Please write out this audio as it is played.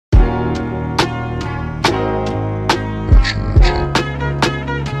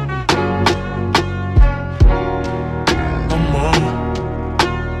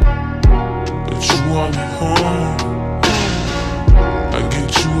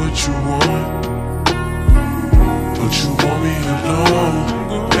what you want, but you want me alone.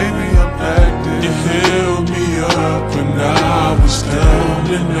 Baby, I'm acting. You held me up when I was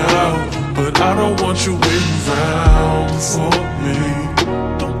down and out, but I don't want you waiting around for me.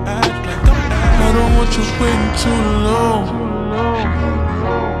 Don't act like I'm acting. I don't want you waiting too long.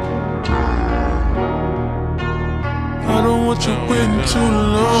 I don't want you waiting too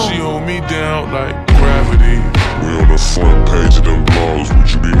long. She hold me down like gravity. We on the front page of them blogs. Would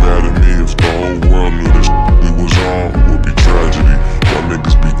you be mad at me if the whole world knew this we was on? It would be tragedy. My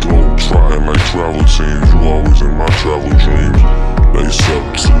niggas be globe trotting like travel teams. You always in my travel dreams. Lace up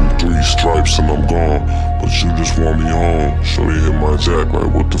 2, 3 stripes and I'm gone, but you just want me home. Shorty hit my jack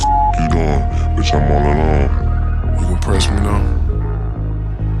like, what the f you doing? Bitch, I'm all alone. You gon' press me now?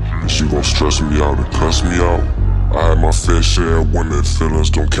 And she gon' stress me out and cuss me out. I had my fair share of women, feelings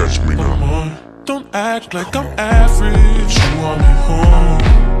don't catch me now. Don't act like I'm average. You want me home,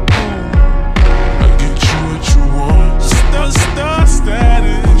 I get you what you want. Star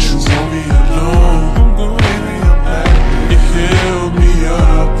status, but you want me alone. Baby, I'm acting. You held me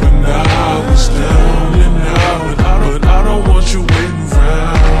up when I was down and out, but I don't want you waiting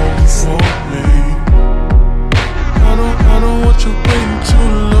around for me. I don't want you waiting too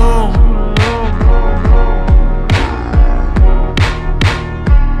long.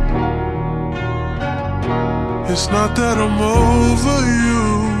 It's not that I'm over you,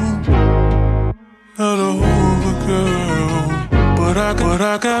 not over, girl, but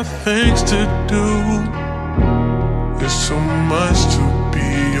I got things to do. It's too much to be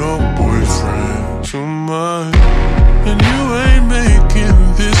your boyfriend, too much, and you ain't making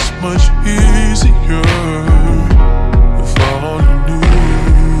this much easier. If I only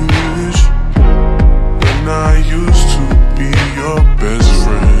knew this, when I used to be your best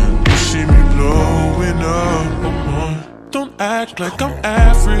friend, you see me blowing up. Don't act like I'm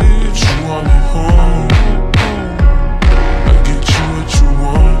average. You want me home, I get you what you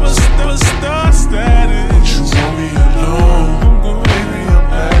want. Star status, but you want me alone. Baby, I'm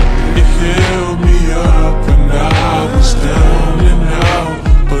acting. You held me up when I was down and out,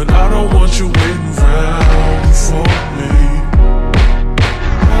 but I don't want you waiting around for me.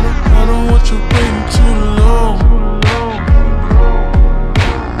 I don't want you waiting too long.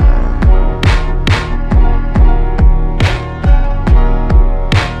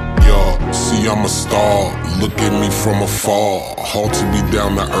 I'm a star, look at me from afar. Hard to be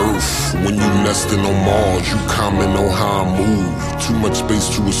down to earth when you nesting on Mars. You comment on how I move, too much space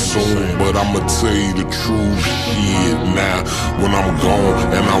to assume, but I'ma tell you the truth. Shit, now when I'm gone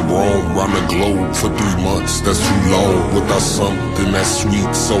and I roam round the globe for 3 months, that's too long. Without something that's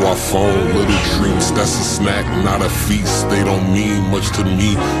sweet, so I phone little treats. That's a snack, not a feast. They don't mean much to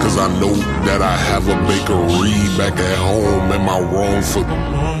me, cause I know that I have a bakery back at home. Am I wrong for...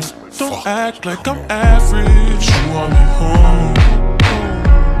 Don't act like I'm average. You want me home,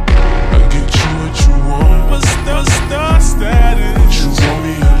 I get you what you want. Star status, but you want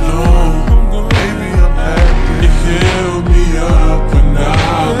me alone. Baby, I'm acting. You held me up when I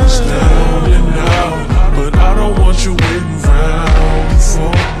was down and out, but I don't want you waiting around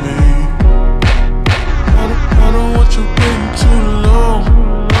for me. I don't want you waiting too long.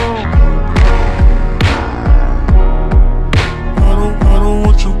 I don't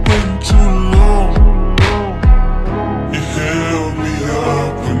want you waiting too long. You held me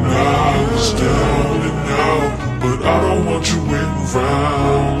up when I was down and out, but I don't want you waiting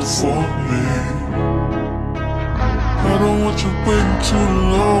around for me. I don't want you waiting too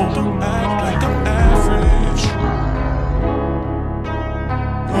long. Don't act like I'm average.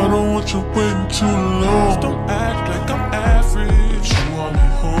 I don't want you waiting too long.